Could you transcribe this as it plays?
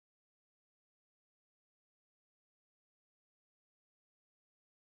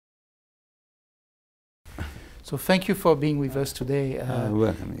So thank you for being with us today.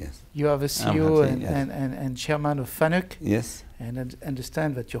 Welcome, yes. You are the CEO happy, and chairman of FANUC. Yes. And I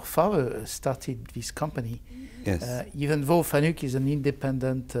understand that your father started this company. Yes. Even though FANUC is an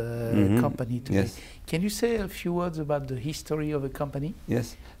independent company today. Yes. Can you say a few words about the history of the company?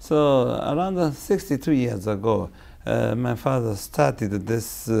 Yes. So around 62 years ago, my father started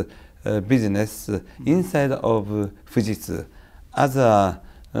this business inside of Fujitsu as a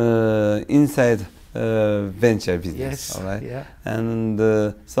inside venture business. Yes. All right. Yeah. And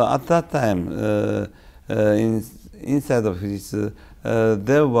so at that time, inside of Fujitsu,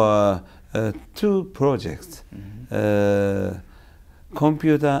 there were two projects,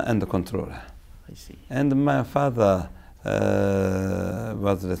 computer and controller. I see. And my father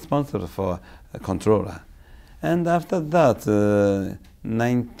was responsible for a controller. And after that,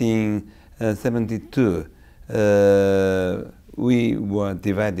 1972, we were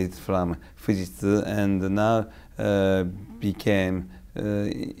divided from Fujitsu and now became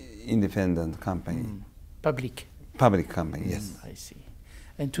independent company. Public. Public company, yes. I see.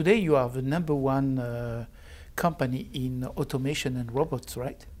 And today you are the #1 company in automation and robots,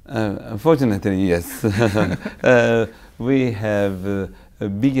 right? Unfortunately, yes. We have the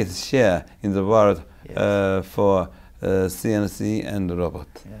biggest share in the world for CNC and robot.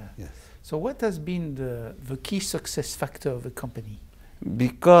 Yeah. Yes. So what has been the key success factor of the company?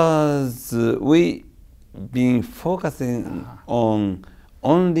 Because we been focusing on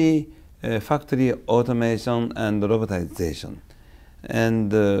only factory automation and robotization.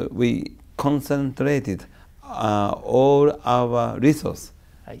 And we concentrated all our resources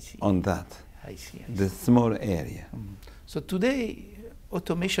on that, the small area. So today,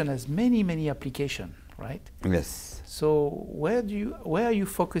 automation has many applications, right? Yes. So where are you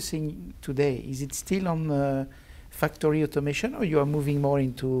focusing today? Is it still on factory automation, or you are moving more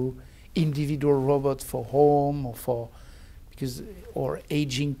into individual robots for home or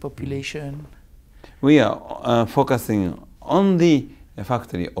aging population? We are focusing on the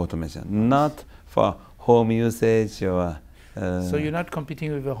factory automation, not for home usage or. So you're not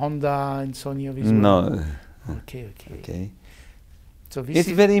competing with Honda and Sony of Israel? No. Okay. So this it's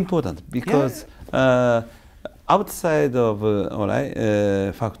very important because outside of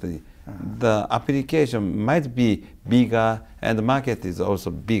factory, the application might be bigger and the market is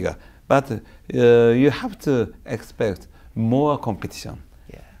also bigger, but you have to expect more competition.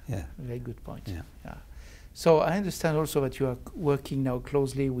 Yeah. Very good point. Yeah. So I understand also that you are working now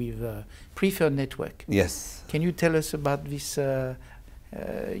closely with Preferred Network. Yes. Can you tell us about this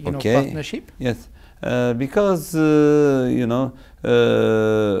partnership? Yes. Because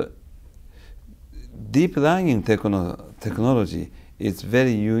deep learning technology is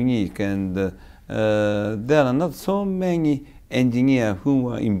very unique, and there are not so many engineers who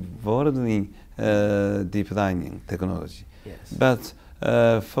are involved in deep learning technology. Yes. But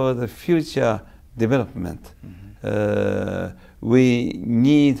for the future development, we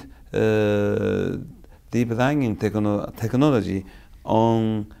need deep learning technology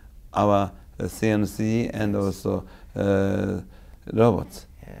on our CNC and also robots.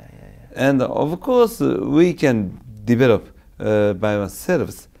 And of course, we can develop by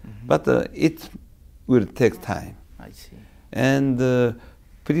ourselves, but it will take time. I see. And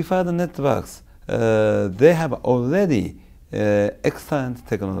preferred networks, they have already excellent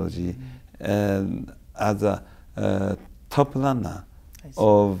technology as a top runner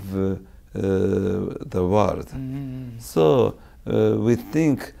of the world. So we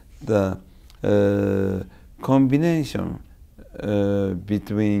think the combination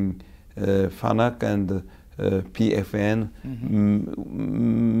between FANUC and PFN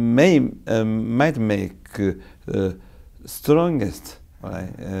might make strongest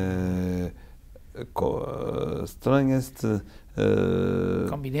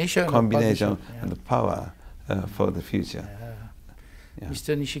combination and power for the future.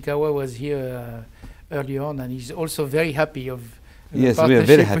 Mr. Nishikawa was here earlier on, and he's also very happy of yes, we are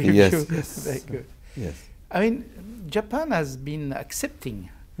very happy. Yes, yes. Very good. Yes. I mean, Japan has been accepting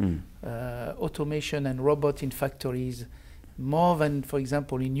automation and robot in factories more than, for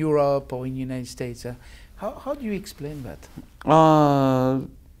example, in Europe or in the United States. How do you explain that?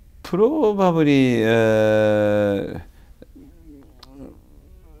 Probably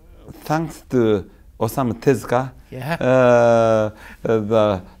thanks to Osamu Tezuka,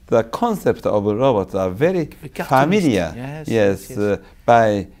 the concept of robots are very familiar. Yes.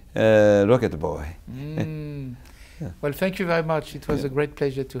 By Rocket Boy. Well, thank you very much. It was a great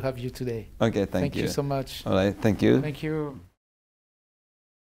pleasure to have you today. Okay, thank you. Thank you so much. All right, thank you. Thank you.